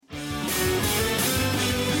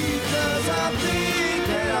I think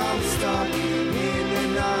that I'm stuck in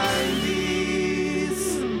the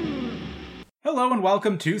 90s. Hello and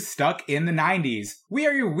welcome to Stuck in the 90s. We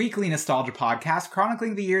are your weekly nostalgia podcast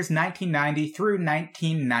chronicling the years 1990 through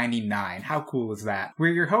 1999. How cool is that?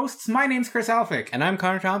 We're your hosts. My name's Chris Alphick. And I'm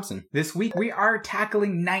Connor Thompson. This week we are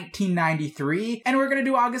tackling 1993, and we're going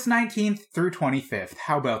to do August 19th through 25th.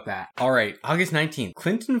 How about that? All right, August 19th.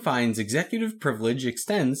 Clinton finds executive privilege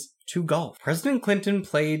extends to golf. President Clinton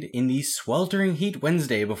played in the sweltering heat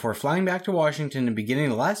Wednesday before flying back to Washington and beginning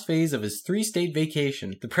the last phase of his 3-state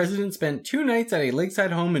vacation. The president spent 2 nights at a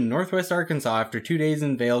lakeside home in northwest Arkansas after 2 days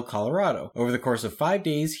in Vail, Colorado. Over the course of 5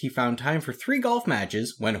 days, he found time for 3 golf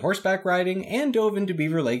matches, went horseback riding, and dove into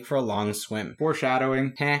Beaver Lake for a long swim.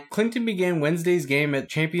 Foreshadowing. Clinton began Wednesday's game at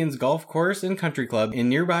Champions Golf Course and Country Club in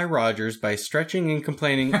nearby Rogers by stretching and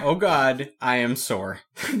complaining, "Oh God, I am sore."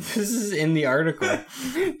 This is in the article.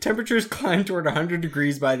 Temperatures climbed toward 100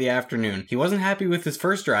 degrees by the afternoon. He wasn't happy with his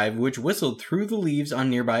first drive, which whistled through the leaves on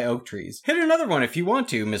nearby oak trees. "Hit another one if you want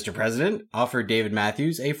to, Mr. President," offered David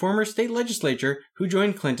Matthews, a former state legislator who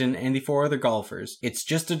joined Clinton and the 4 other golfers. "It's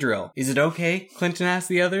just a drill." "Is it okay?" Clinton asked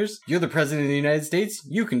the others. "You're the President of the United States.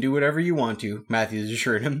 You can do whatever you want to," Matthews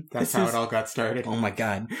assured him. That's how it all got started. Oh my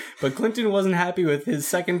God. But Clinton wasn't happy with his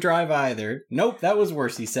second drive either. "Nope, that was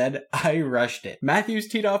worse," he said. "I rushed it." Matthews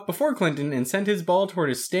teed off before Clinton and sent his ball toward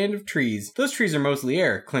a stand of trees. "Those trees are mostly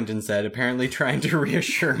air," Clinton said, apparently trying to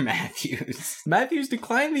reassure Matthews. Matthews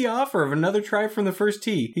declined the offer of another try from the first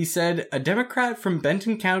tee. He said, "A Democrat from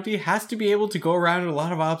Benton County has to be able to go around a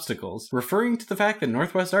lot of obstacles," referring to the fact that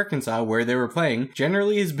northwest Arkansas, where they were playing,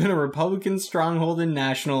 generally has been a Republican stronghold in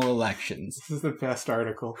national elections. This is the best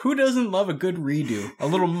article. Who doesn't love a good redo? A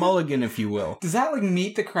little mulligan, if you will. Does that,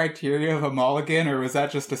 meet the criteria of a mulligan, or was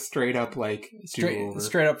that just a straight up,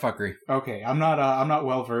 Straight up fuckery. Okay, I'm not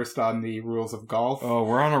well versed on the rules of golf. Oh,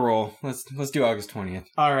 we're on a roll. Let's do August 20th.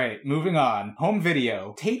 Alright, moving on. Home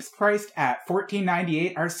video. Tapes priced at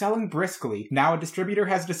 $14.98 are selling briskly. Now a distributor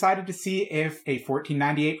has decided to see if a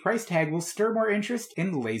 $14.98 price tag will stir more interest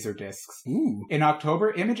in Laserdiscs. Ooh. In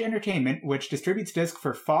October, Image Entertainment, which distributes discs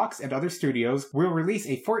for Fox and other studios, will release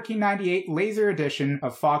a $14.98 laser edition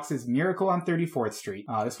of Fox's Miracle on 34th Street.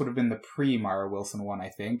 This would have been the pre-Mara Wilson one, I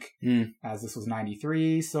think, as this was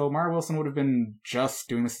 93, so Mara Wilson would have been just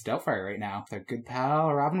doing Mrs. Doubtfire right now. Their good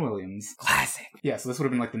pal, Robin Williams. Classic. Yeah, so this would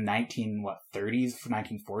have been the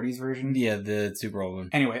 1940s version? Yeah, the Super Bowl one.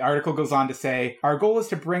 Anyway, article goes on to say, "Our goal is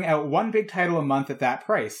to bring out one big title a month at that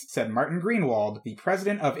price," said Martin Greenwald, the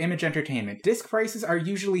president of Image Entertainment. Disc prices are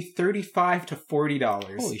usually $35 to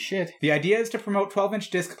 $40. Holy shit. The idea is to promote 12-inch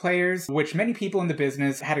disc players, which many people in the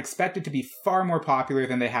business had expected to be far more popular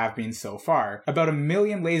than they have been so far. About 1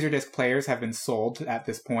 million Laserdisc players have been sold at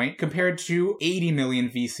this point, compared to 80 million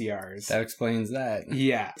VCRs. That explains that.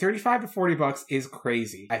 Yeah, $35 to $40 is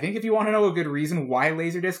crazy. I think if you want to know a good reason why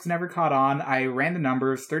Laserdiscs never caught on, I ran the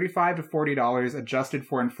numbers. $35 to $40 adjusted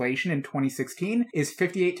for inflation in 2016 is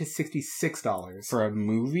 $58 to $66. For a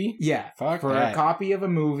movie? Yeah, Fuck for that. a copy of a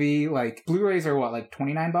movie. Blu-rays are what,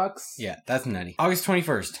 $29? Yeah, that's nutty. August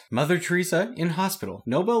 21st. Mother Teresa in hospital.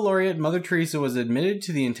 Nobel laureate Mother Teresa was admitted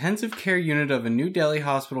to the intensive care unit of a New Delhi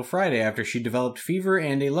hospital Friday after she developed fever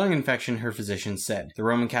and a lung infection, her physicians said. The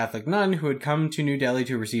Roman Catholic nun who had come to New Delhi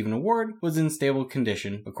to receive an award was in stable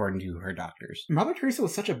condition, according to her doctors. Mother Teresa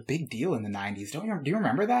was such a big deal in the 90s. Do you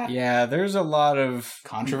remember that? Yeah, there's a lot of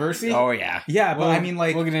controversy. Oh, yeah. Yeah, but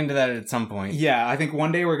we'll get into that at some point. Yeah, I think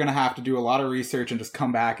one day we're going to have to do a lot of research and just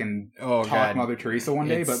come back and talk Mother Teresa one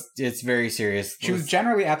day. But it's very serious. She was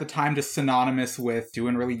generally at the time just synonymous with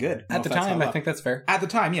doing really good. At the time, I think that's fair. At the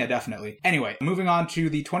time, yeah, definitely. Anyway, moving on to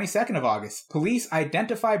the 22nd of August. Police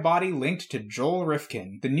identify body linked to Joel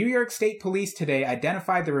Rifkin. The New York State Police today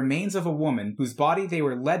identified the remains of a woman whose body they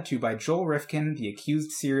were led to by Joel Rifkin, the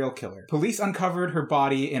accused serial killer. Police uncovered her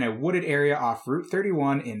body in a wooded area off Route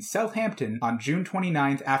 31 in Southampton on June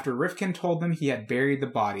 29th after Rifkin told them he had buried the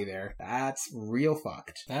body there. That's real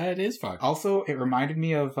fucked. That is fucked. Also, it reminded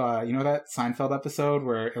me of, that Seinfeld episode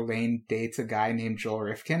where Elaine dates a guy named Joel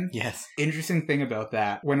Rifkin? Yes. Interesting thing about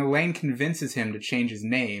that, when Elaine convinces him to change his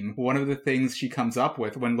name, one of the things she comes up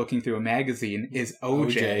with when looking through a magazine is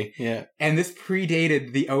OJ. Yeah. And this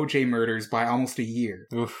predated the OJ murders by almost a year.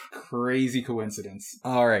 Oof. Crazy coincidence.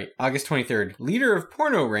 All right. August 23rd. Leader of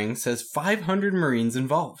porno ring says 500 Marines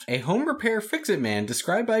involved. A home repair fix-it man,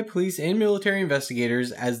 described by police and military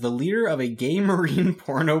investigators as the leader of a gay marine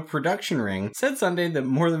porno production ring, said Sunday that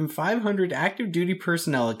more than 500 active duty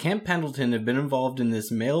personnel at Camp Pendleton have been involved in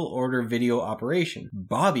this mail-order video operation.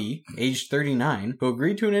 Bobby, aged 39, who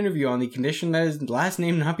agreed to an interview on the condition that his last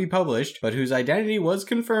name not be published, but whose identity was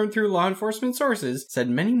confirmed through law enforcement sources,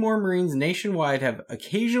 said many more Marines nationwide have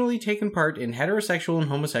occasionally taken part in heterosexual and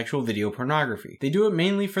homosexual video pornography. They do it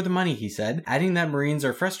mainly for the money, he said, adding that Marines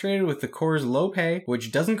are frustrated with the Corps' low pay,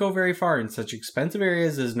 which doesn't go very far in such expensive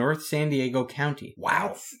areas as North San Diego County. Wow.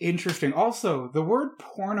 That's interesting. Also, the word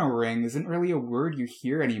porno ring isn't really a word you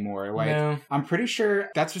hear anymore. Like, No. I'm pretty sure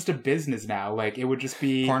that's just a business now. Like, it would just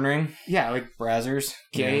be... Porn ring? Yeah, like Brazzers?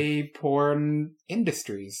 gay porn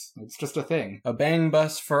industries. It's just a thing. A bang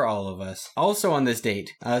bus for all of us. Also on this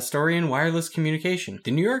date, a story in wireless communication.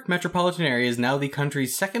 The New York metropolitan area is now the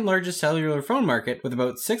country's second largest cellular phone market, with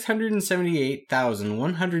about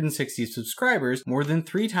 678,160 subscribers, more than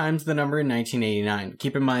 3 times the number in 1989.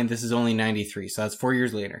 Keep in mind, this is only 93, so that's 4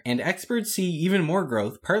 years later. And experts see even more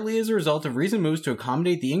growth, partly as a result of recent moves to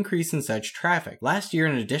accommodate the increase in such traffic. Last year,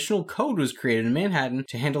 an additional code was created in Manhattan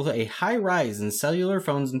to handle a high rise in cellular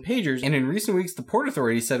phones and pagers, and in recent weeks, the Port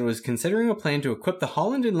Authority said it was considering a plan to equip the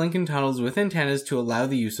Holland and Lincoln tunnels with antennas to allow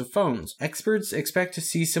the use of phones. Experts expect to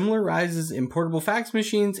see similar rises in portable fax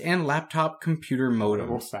machines and laptop computer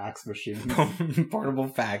Portable modems. fax machine. Portable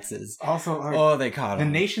faxes. Also, like, Oh, they caught the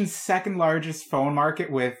them. nation's second largest phone market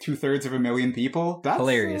with 2/3 people. That's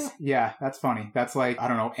Hilarious. Yeah, that's funny. That's like, I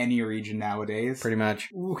don't know, any region nowadays. Pretty much.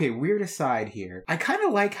 Okay, weird aside here. I kind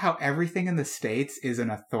of like how everything in the States is an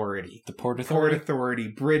authority. The Port Port Authority? Authority,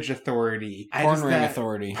 Bridge Authority. Porn ring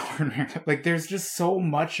authority. Like, there's just so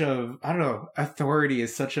much of, I don't know, authority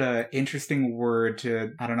is such a interesting word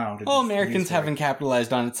to, I don't know. to Well, just Americans use for it. haven't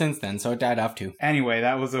capitalized on it since then, so it died off too. Anyway,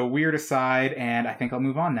 that was a weird aside, and I think I'll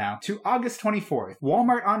move on now. To August 24th,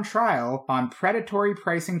 Walmart on trial on predatory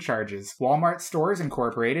pricing charges. Walmart Stores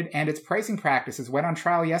Incorporated and its pricing practices went on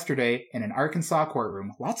trial yesterday in an Arkansas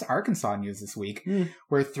courtroom. Lots of Arkansas news this week,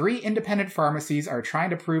 where 3 independent pharmacies are trying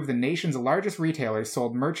to prove the nation's largest retailers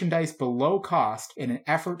sold merchandise below cost in an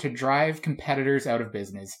effort to drive competitors out of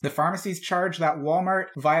business. The pharmacies charge that Walmart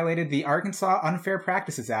violated the Arkansas Unfair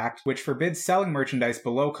Practices Act, which forbids selling merchandise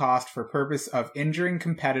below cost for purpose of injuring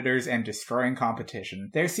competitors and destroying competition.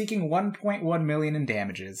 They're seeking $1.1 million in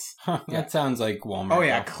damages. Huh, Yeah. that sounds like Walmart. Oh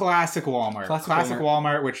yeah, though. classic Walmart. Classic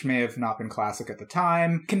Walmart, which may have not been classic at the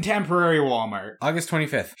time. Contemporary Walmart. August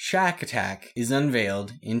 25th, Shaq Attack is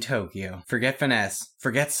unveiled in Tokyo. Forget finesse,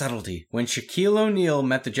 forget subtlety. When Shaquille O'Neal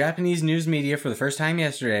met the Japanese news media for the first time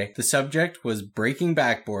yesterday, the subject was breaking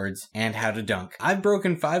backboards and how to dunk. I've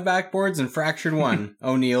broken 5 backboards and fractured one,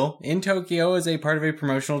 O'Neal, in Tokyo as a part of a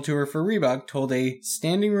promotional tour for Reebok, told a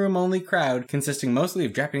standing room only crowd consisting mostly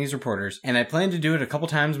of Japanese reporters, and I plan to do it a couple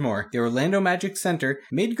times more. The Orlando Magic Center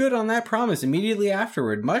made good on that promise immediately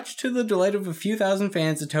afterward, much to the delight of a few thousand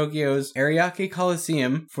fans at Tokyo's Ariake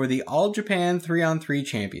Coliseum for the All Japan 3-on-3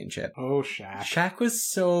 Championship. Oh, Shaq. Shaq was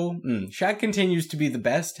so... Shaq continues to be the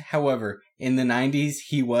best. However, in the 90s,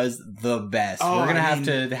 he was the best. Oh, We're going to I have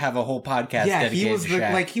mean- to have a whole podcast Yeah, dedicated he was to the,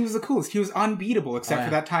 Shaq. he was the coolest. He was unbeatable, except Oh, yeah.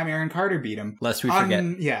 for that time Aaron Carter beat him. Lest we forget.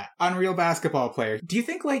 Unreal basketball player. Do you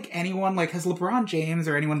think anyone has LeBron James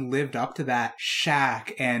or anyone lived up to that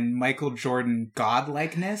Shaq and Michael Jordan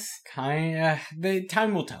godlikeness? The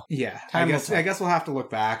time will tell. Yeah, Time will I tell. guess we'll have to look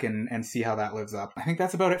back and see how that lives up. I think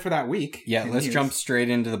that's about it for that week. Yeah, in let's news. jump straight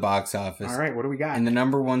into the box office. All right, what do we got? In the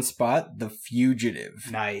number 1 spot, The Fugitive.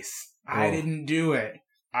 Nice. I Oh. didn't do it.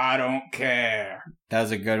 I don't care. That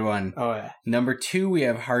was a good one. Oh yeah, Number 2, we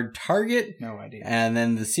have Hard Target. no idea. And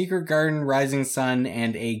then The Secret Garden, Rising Sun,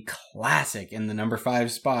 and a classic in the number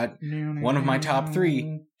 5 spot, one of my top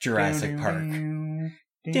 3, Jurassic Park.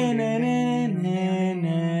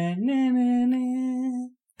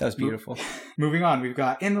 That was beautiful. Moving on, we've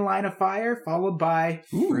got In the Line of Fire, followed by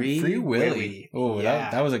Free Willy. Oh, Yeah.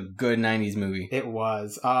 that was a good 90s movie. It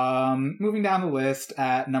was. Moving down the list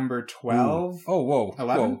at number 12. Ooh. Oh, whoa.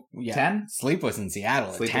 11? Whoa. Yeah. 10? Sleepless in Seattle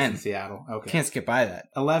at Sleepless 10. in Seattle. Okay. Can't skip by that.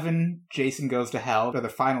 11, Jason Goes to Hell, or the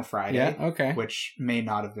final Friday. Yeah, okay. Which may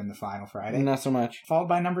not have been the final Friday. Not so much. Followed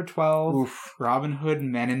by number 12, Oof. Robin Hood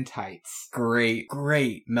Men in Tights. Great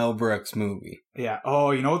Mel Brooks movie. Yeah. Oh,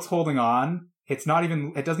 you know what's holding on? It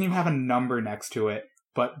doesn't even have a number next to it,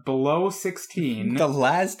 but below 16. The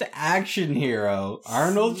Last Action Hero,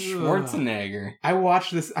 Arnold Ugh. Schwarzenegger. I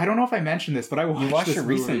watched this. I don't know if I mentioned this, but I watched watched this it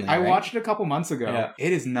movie. recently, I right? watched it a couple months ago. Yeah.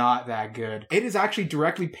 It is not that good. It is actually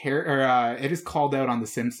directly it is called out on The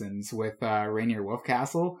Simpsons with Rainier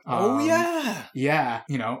Wolfcastle. Oh, yeah. Yeah.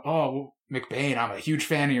 McBain, I'm a huge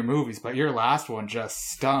fan of your movies, but your last one just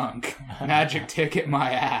stunk. Magic Ticket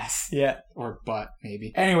my ass. Yeah. Or butt,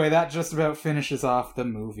 maybe. Anyway, that just about finishes off the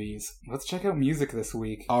movies. Let's check out music this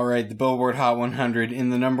week. All right, the Billboard Hot 100 in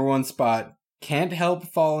the number 1 spot. Can't Help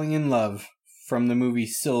Falling in Love from the movie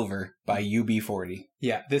Silver by UB40.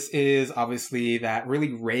 Yeah, this is obviously that really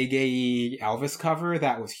reggae Elvis cover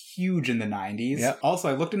that was huge in the 90s. Yep. Also,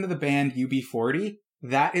 I looked into the band UB40.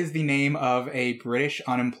 That is the name of a British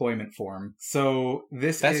unemployment form. So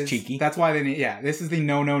That's cheeky. That's why this is the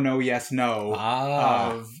no, no, no, yes, no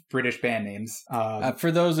of British band names.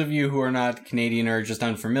 For those of you who are not Canadian or just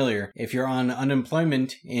unfamiliar, if you're on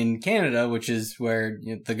unemployment in Canada, which is where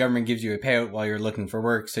the government gives you a payout while you're looking for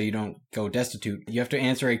work so you don't go destitute, you have to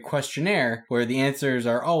answer a questionnaire where the answers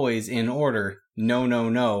are always in order. No, no,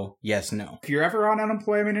 no, yes, no. If you're ever on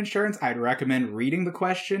unemployment insurance, I'd recommend reading the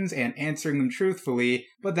questions and answering them truthfully,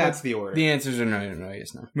 but that's the order. The answers are no, no, no,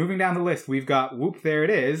 yes, no. Moving down the list, we've got Whoop There It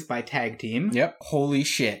Is by Tag Team. Yep. Holy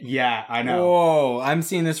shit. Yeah, I know. Whoa, I'm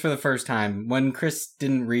seeing this for the first time. When Chris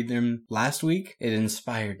didn't read them last week, it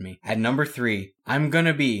inspired me. At number 3, I'm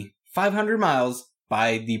Gonna Be 500 Miles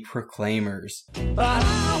by The Proclaimers. But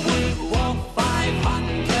I would walk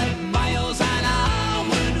 500 miles and I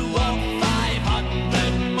would walk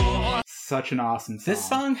 500 more. Such an awesome song. This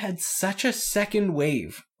song had such a second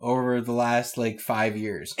wave over the last 5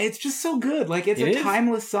 years. It's just so good. It's a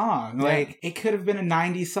timeless song. Yeah. It could have been a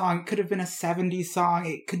 90s song. It could have been a 70s song.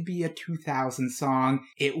 It could be a 2000 song.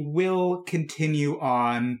 It will continue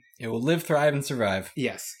on. It will live, thrive, and survive.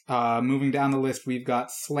 Yes. Moving down the list, we've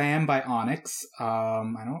got Slam by Onyx.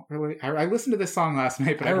 I listened to this song last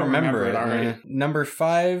night, but I don't remember it already. Number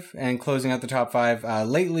 5, and closing out the top 5,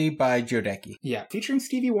 Lately by Jodeci. Yeah, featuring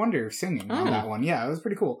Stevie Wonder singing on that one. Yeah, it was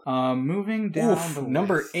pretty cool. Moving down the list.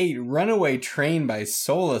 Number 8, Runaway Train by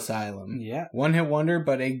Soul Asylum. Yeah. One hit wonder,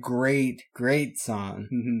 but a great, great song.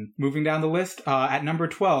 Mm-hmm. Moving down the list, at number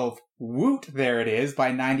 12, Woot There It Is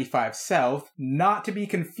by 95 South, not to be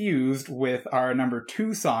confused with our number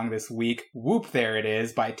 2 song this week, Whoop There It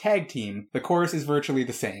Is by Tag Team. The chorus is virtually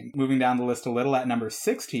the same. Moving down the list a little, at number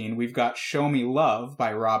 16, we've got Show Me Love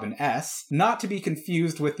by Robin S., not to be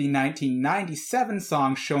confused with the 1997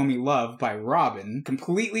 song Show Me Love by Robin.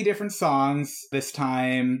 Completely different songs, this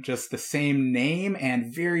time just the same name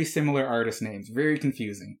and very similar artist names. Very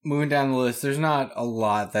confusing. Moving down the list, there's not a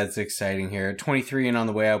lot that's exciting here. At 23 and on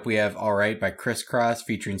the way up, we have Alright by Criss Cross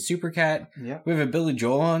featuring Supercat. Yep. We have a Billy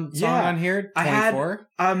Joel song on here, 24.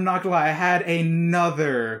 I'm not gonna lie, I had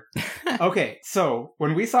another. Okay, so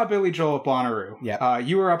when we saw Billy Joel at Bonnaroo,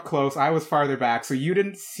 you were up close, I was farther back, so you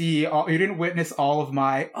didn't witness all of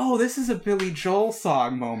my, oh, this is a Billy Joel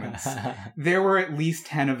song moments. There were at least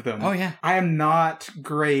 10 of them. Oh, yeah. I am not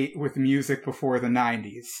great with music before the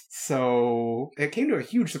 90s, so it came to a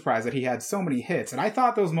huge surprise that he had so many hits, and I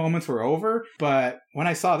thought those moments were over, but when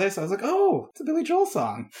I saw this, I was like, oh, it's a Billy Joel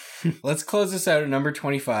song. Let's close this out at number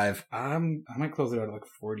 25. I might close it out at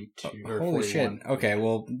 42 or 41. Holy shit. Okay,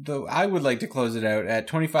 well, I would like to close it out at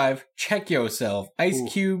 25. Check yourself. Ice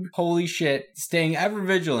Cube, holy shit. Staying ever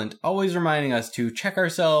vigilant, always reminding us to check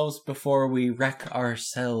ourselves before we wreck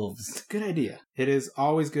ourselves. It's a good idea. It is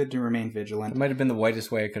always good to remain vigilant. It might have been the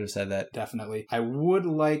whitest way I could have said that. Definitely. I would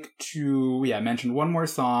like to, mention one more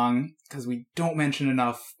song, because we don't mention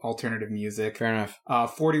enough alternative music. Fair enough.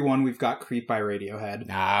 41, we've got Creep by Radiohead.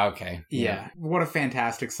 Ah, okay. Yeah. What a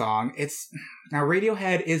fantastic song. Now,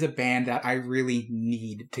 Radiohead is a band that I really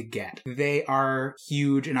need to get. They are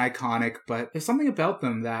huge and iconic, but there's something about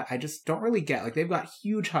them that I just don't really get. They've got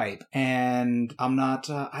huge hype, and I'm not,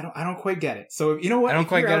 I don't quite get it. So, you know what? I don't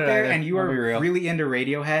quite get it either. And you are really into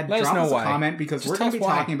Radiohead, let us know us why. A comment, because we're going to be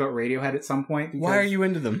talking about Radiohead at some point. Why are you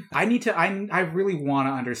into them? I really want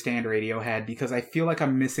to understand Radiohead, because I feel like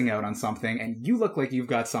I'm missing out on something, and you look like you've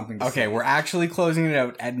got something to say. Okay, we're actually closing it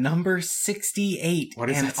out at number 68. What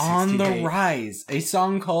is and that, 68? On the Rise, a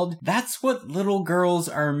song called That's What Little Girls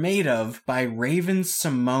Are Made Of by Raven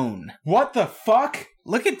Simone. What the fuck?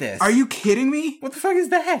 Look at this. Are you kidding me? What the fuck is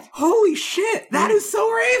that? Holy shit, that is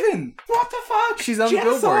so Raven. What the fuck? She's on the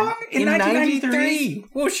Billboard song in 1993.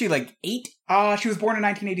 What was she, 8? She was born in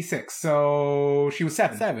 1986, so she was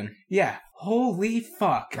 7. 7. Yeah. Holy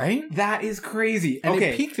fuck. Right? That is crazy. And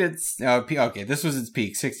okay. It peaked at, this was its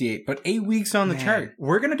peak, 68, but 8 weeks on the chart.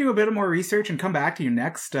 We're going to do a bit more research and come back to you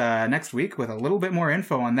next week with a little bit more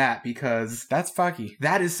info on that, because that's fucky.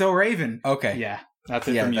 That is so Raven. Okay. Yeah. That's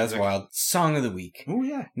it Yeah, for that's music. wild. Song of the week. Oh,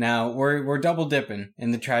 yeah. Now, we're double dipping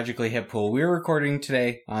in the Tragically Hip pool. We're recording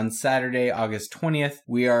today on Saturday, August 20th.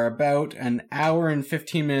 We are about an hour and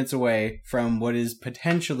 15 minutes away from what is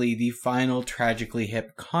potentially the final Tragically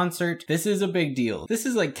Hip concert. This is a big deal. This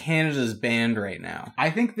is like Canada's band right now.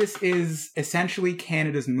 I think this is essentially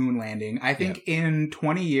Canada's moon landing. I think in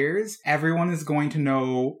 20 years, everyone is going to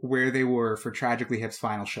know where they were for Tragically Hip's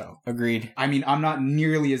final show. Agreed. I mean, I'm not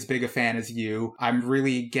nearly as big a fan as you. I'm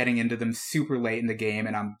really getting into them super late in the game,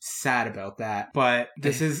 and I'm sad about that. But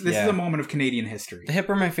this is a moment of Canadian history. The Hip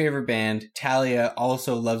are my favorite band. Talia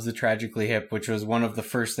also loves the Tragically Hip, which was one of the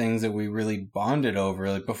first things that we really bonded over,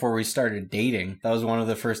 like before we started dating. That was one of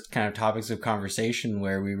the first kind of topics of conversation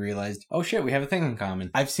where we realized, oh shit, we have a thing in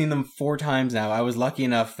common. I've seen them 4 times now. I was lucky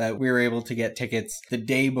enough that we were able to get tickets the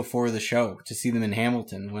day before the show to see them in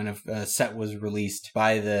Hamilton when a set was released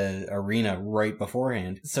by the arena right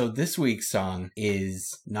beforehand. So this week's song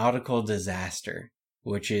is Nautical Disaster,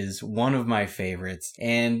 which is one of my favorites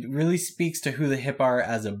and really speaks to who the Hip are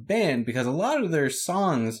as a band, because a lot of their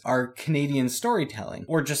songs are Canadian storytelling,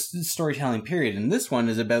 or just storytelling period, and this one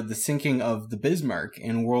is about the sinking of the Bismarck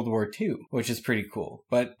in World War II, which is pretty cool.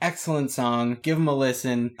 But excellent song, give them a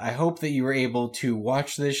listen. I hope that you were able to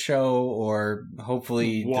watch this show, or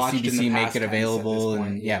hopefully the CBC make it available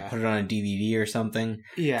and put it on a DVD or something.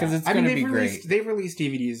 Yeah, because it's going to be great. They've released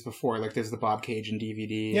DVDs before, like there's the Bob Cajun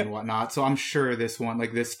DVD and whatnot, so I'm sure this one,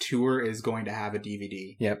 like this tour, is going to have a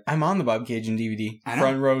DVD. Yep. I'm on the Bob Cajun DVD. I know.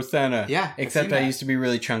 Front row Santa. Yeah. Except I used to be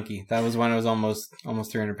really chunky. That was when I was almost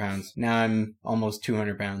 300 pounds. Now I'm almost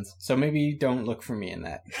 200 pounds. So maybe don't look for me in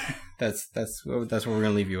that. That's what we're gonna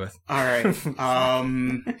leave you with. All right.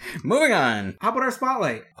 Moving on. How about our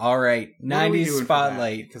spotlight? All right. 90s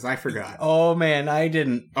spotlight. Because I forgot. Oh man, I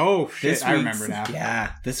didn't. Oh shit, I remember now.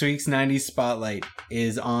 Yeah. This week's 90s spotlight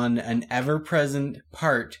is on an ever-present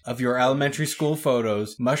part of your elementary school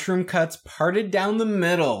photos. Mushroom cuts parted down the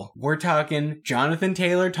middle. We're talking Jonathan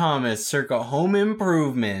Taylor Thomas circa Home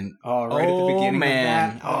Improvement. Oh, right at the beginning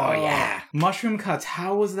man. of that. Oh yeah. Mushroom cuts,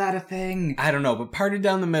 how was that a thing? I don't know, but parted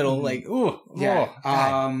down the middle, like, ooh. Yeah.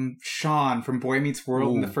 Oh, Sean from Boy Meets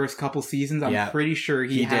World in the first couple seasons, I'm pretty sure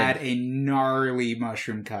he had a gnarly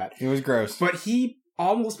mushroom cut. It was gross. But he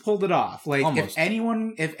almost pulled it off. Like, almost.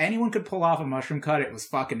 if anyone could pull off a mushroom cut, it was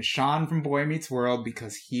fucking Sean from Boy Meets World,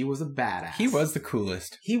 because he was a badass. He was the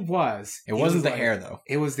coolest. He was. It wasn't the hair though.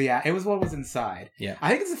 It was what was inside. Yeah. I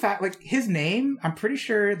think it's the fact, like, his name, I'm pretty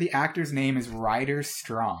sure the actor's name is Ryder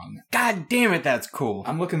Strong. God damn it, that's cool.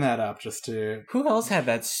 I'm looking that up just to... Who else had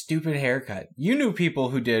that stupid haircut? You knew people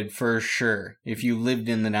who did, for sure, if you lived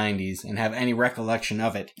in the 90s and have any recollection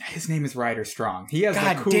of it. His name is Ryder Strong. He has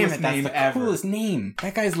God the coolest damn it, name that's the ever. coolest name.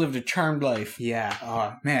 That guy's lived a charmed life. Yeah.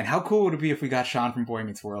 Oh, man, how cool would it be if we got Sean from Boy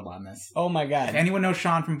Meets World on this? Oh my god. If anyone knows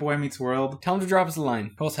Sean from Boy Meets World, tell him to drop us a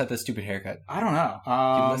line. Who else had that stupid haircut? I don't know.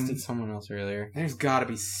 You listed someone else earlier. There's gotta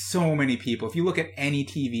be so many people. If you look at any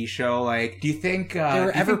TV show, like, do you think... they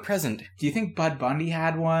were ever present. Do you think Bud Bundy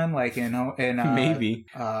had one? Like, in maybe.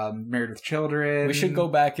 Married with Children? We should go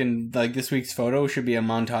back and, like, this week's photo should be a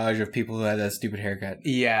montage of people who had that stupid haircut.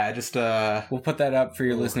 Yeah, just we'll put that up for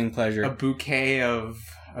your listening pleasure. A bouquet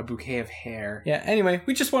of hair. Yeah, anyway,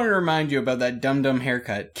 we just wanted to remind you about that dumb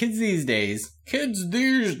haircut. Kids these days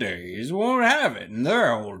won't have it in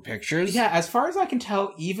their old pictures. Yeah, as far as I can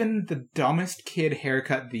tell, even the dumbest kid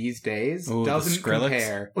haircut these days doesn't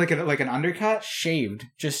compare. Like an undercut?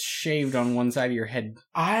 Just shaved on one side of your head.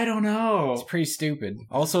 I don't know. It's pretty stupid.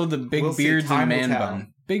 Also, the big beards and man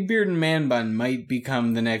bun. Big beard and man bun might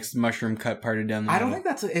become the next mushroom cut parted down the middle. I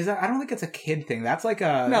don't think it's a kid thing. That's like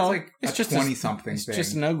it's just 20-something thing. It's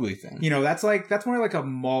just an ugly thing. You know, that's more like a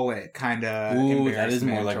mullet kind of. Ooh, that is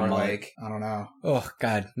more like a mullet. Like, I don't know. Oh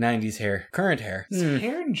god, 90s hair, current hair.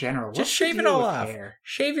 Hair in general. Just shave it all off.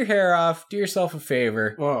 Shave your hair off. Do yourself a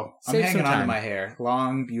favor. Whoa, I'm hanging on to my hair.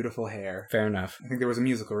 Long, beautiful hair. Fair enough. I think there was a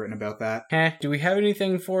musical written about that. Do we have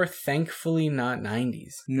anything for Thankfully Not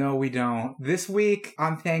 90s? No, we don't. This week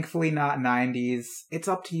on Thankfully Not 90s, it's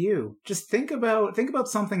up to you. Just think about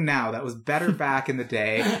something now that was better back in the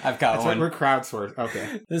day. I've got one. We're crowdsourced.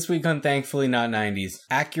 Okay. This week on Thankfully Not 90s,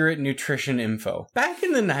 accurate nutrition info. Back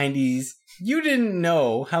in the 90s, you didn't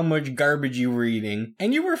know how much garbage you were eating,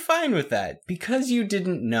 and you were fine with that because you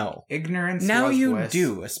didn't know. Ignorance now was you bliss.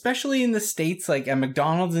 do, especially in the States, like at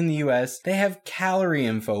McDonald's in the US, they have calorie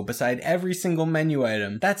info beside every single menu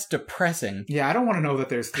item. That's depressing. Yeah, I don't want to know that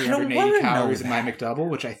there's 380 calories in my McDouble,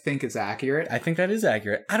 which I think is accurate. I think that is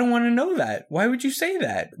accurate. I don't want to know that. Why would you say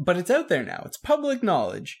that? But it's out there now. It's public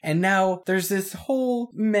knowledge. And now there's this whole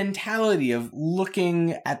mentality of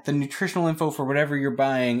looking at the nutritional info for whatever you're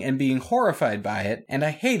buying and being horrified horrified by it, and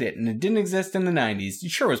I hate it, and it didn't exist in the 90s.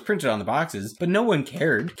 It sure was printed on the boxes, but no one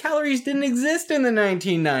cared. Calories didn't exist in the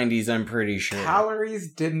 1990s, I'm pretty sure.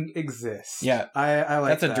 Calories didn't exist. Yeah. I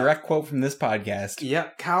like That's a direct quote from this podcast.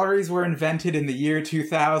 Yep, calories were invented in the year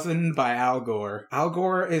 2000 by Al Gore. Al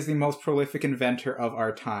Gore is the most prolific inventor of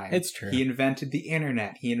our time. It's true. He invented the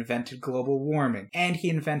internet, he invented global warming, and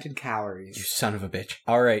he invented calories. You son of a bitch.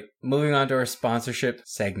 All right, moving on to our sponsorship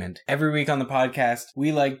segment. Every week on the podcast,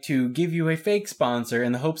 we like to give you a fake sponsor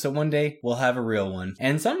in the hopes that one day we'll have a real one.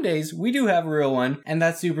 And some days we do have a real one, and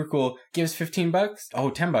that's super cool. Give us $15? Oh,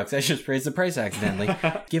 $10. I just raised the price accidentally.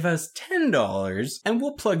 Give us $10 and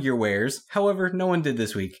we'll plug your wares. However, no one did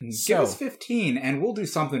this week. Give us 15 and we'll do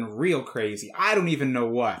something real crazy. I don't even know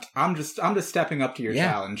what. I'm just stepping up to your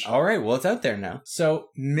challenge. All right, well, it's out there now. So,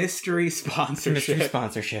 mystery sponsorship. Mystery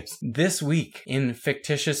sponsorships. This week, in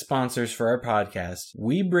fictitious sponsors for our podcast,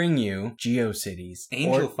 we bring you GeoCities,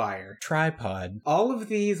 Angel Fire, Tripod. All of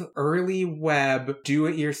these early web,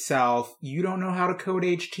 do-it-yourself, you don't know how to code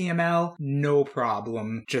HTML? No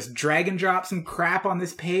problem. Just drag and drop some crap on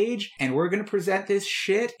this page, and we're gonna present this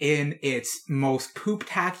shit in its most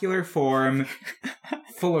poop-tacular form,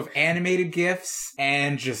 full of animated GIFs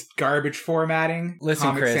and just garbage formatting. Listen,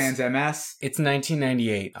 Comic Chris, Sans MS. It's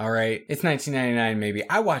 1998, all right? It's 1999 maybe.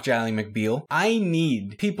 I watch Ally McBeal. I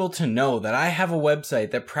need people to know that I have a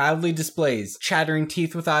website that proudly displays chattering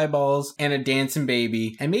teeth with eyeballs and a dancing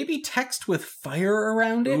baby and maybe text with fire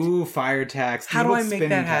around it. Ooh, fire text. How do I make spinning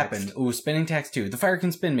that text. happen? Ooh, spinning text too. The fire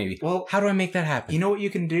can spin maybe. Well, how do I make that happen? You know what you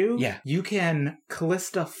can do? Yeah. You can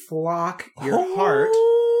Callista flock your heart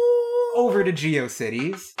over to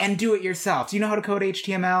GeoCities and do it yourself. Do you know how to code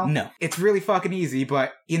HTML? No. It's really fucking easy,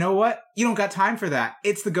 but you know what? You don't got time for that.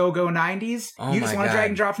 It's the go-go 90s. Oh You just my want to God. drag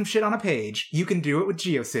and drop some shit on a page. You can do it with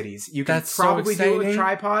GeoCities. You can That's so probably do it with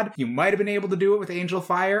exciting. Tripod. You might have been able to do it with Angel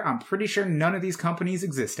Fire. I'm pretty sure none of these companies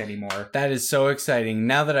exist anymore. That is so exciting.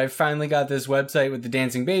 Now that I've finally got this website with the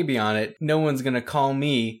dancing baby on it, no one's gonna call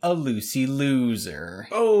me a Lucy loser.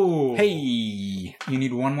 Oh! Hey! You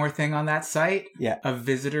need one more thing on that site? Yeah. A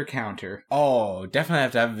visitor counter. Oh, definitely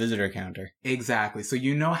have to have a visitor counter. Exactly. So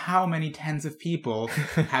you know how many tens of people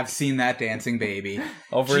have seen that dancing baby.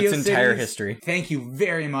 Over its entire GeoCities, history. Thank you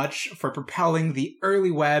very much for propelling the early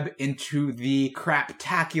web into the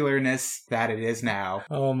craptacularness that it is now.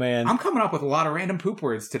 Oh man. I'm coming up with a lot of random poop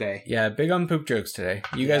words today. Yeah, big on poop jokes today.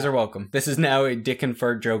 You guys are welcome. This is now a dick and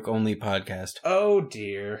fart joke only podcast. Oh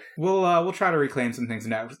dear. We'll try to reclaim some things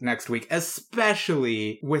next week,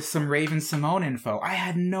 especially with some Raven Simone info. I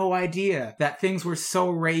had no idea that things were so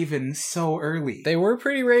Raven so early. They were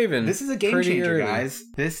pretty Raven. This is a game Pretty changer, early. guys.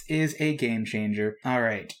 This is a game changer. All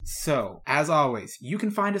right. So, as always, you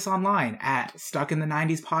can find us online at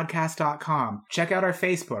stuckinth90spodcast.com. Check out our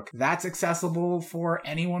Facebook. That's accessible for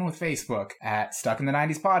anyone with Facebook at Stuck in the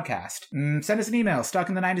 90s Podcast. Send us an email,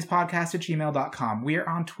 stuckinth90spodcast@gmail.com. We are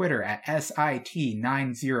on Twitter at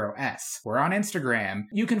SIT90S. We're on Instagram.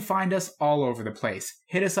 You can find us all over the place.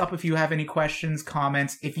 Hit us up if you have any questions,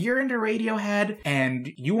 comments. If you're into Radiohead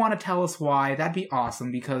and you want to tell us why, that'd be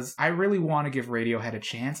awesome because I really want to give Radiohead a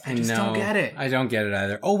chance. I just don't get it. I don't get it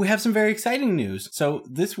either. Oh, we have some very exciting news. So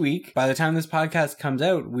this week, by the time this podcast comes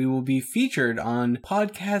out, we will be featured on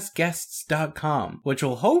podcastguests.com, which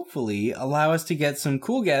will hopefully allow us to get some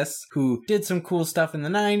cool guests who did some cool stuff in the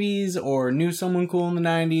 90s or knew someone cool in the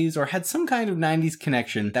 90s or had some kind of 90s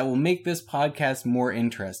connection that will make this podcast more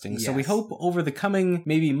interesting. So we Yes. hope over the coming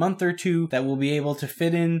maybe month or two that we'll be able to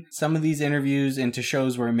fit in some of these interviews into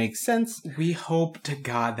shows where it makes sense. We hope to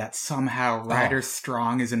God that somehow Ryder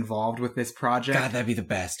Strong is involved with this project. God, that'd be the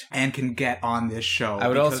best. And can get on this show. I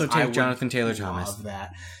would because also I take would Jonathan Taylor Thomas. Love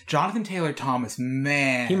that. Jonathan Taylor Thomas,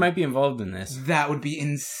 man. He might be involved in this. That would be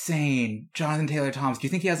insane. Jonathan Taylor Thomas. Do you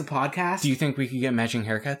think he has a podcast? Do you think we could get matching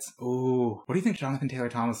haircuts? Ooh. What do you think Jonathan Taylor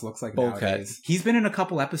Thomas looks like Bowl cut. nowadays? He's been in a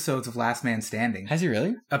couple episodes of Last Man Standing. Has he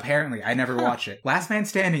really? Apparently. I never watch it. Last Man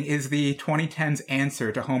Standing is the 2010s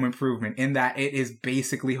answer to Home Improvement in that it is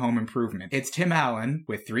basically Home Improvement. It's Tim Allen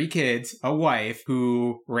with 3 kids, a wife,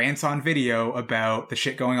 who rants on video about the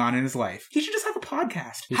shit going on in his life. He should just have a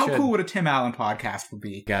podcast. He How should. cool would a Tim Allen podcast would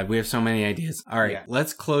be? God, we have so many ideas. All right, Yeah.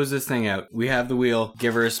 let's close this thing out. We have the wheel.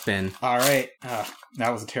 Give her a spin. All right.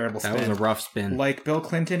 That was a terrible spin. That was a rough spin. Like Bill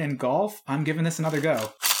Clinton in golf, I'm giving this another go.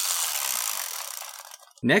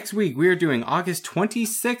 Next week, we are doing August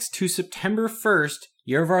 26th to September 1st,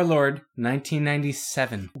 year of our Lord,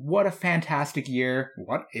 1997. What a fantastic year.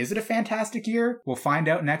 What? Is it a fantastic year? We'll find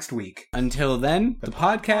out next week. Until then, the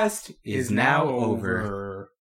podcast is now over.